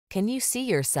Can you see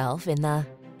yourself in the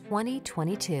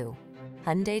 2022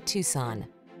 Hyundai Tucson?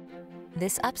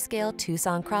 This upscale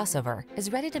Tucson crossover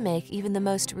is ready to make even the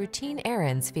most routine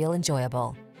errands feel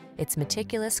enjoyable. Its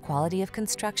meticulous quality of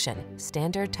construction,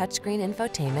 standard touchscreen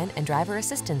infotainment and driver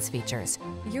assistance features,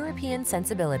 European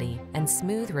sensibility, and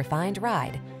smooth, refined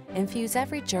ride infuse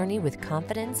every journey with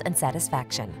confidence and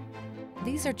satisfaction.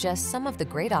 These are just some of the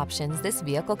great options this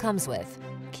vehicle comes with: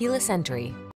 keyless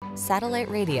entry, satellite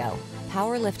radio,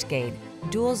 power liftgate,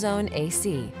 dual zone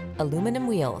AC, aluminum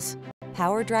wheels,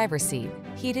 power driver seat,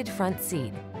 heated front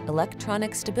seat,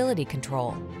 electronic stability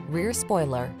control, rear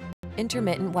spoiler,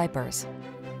 intermittent wipers.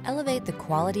 Elevate the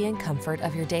quality and comfort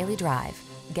of your daily drive.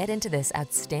 Get into this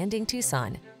outstanding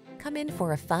Tucson. Come in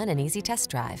for a fun and easy test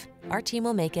drive. Our team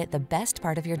will make it the best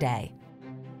part of your day.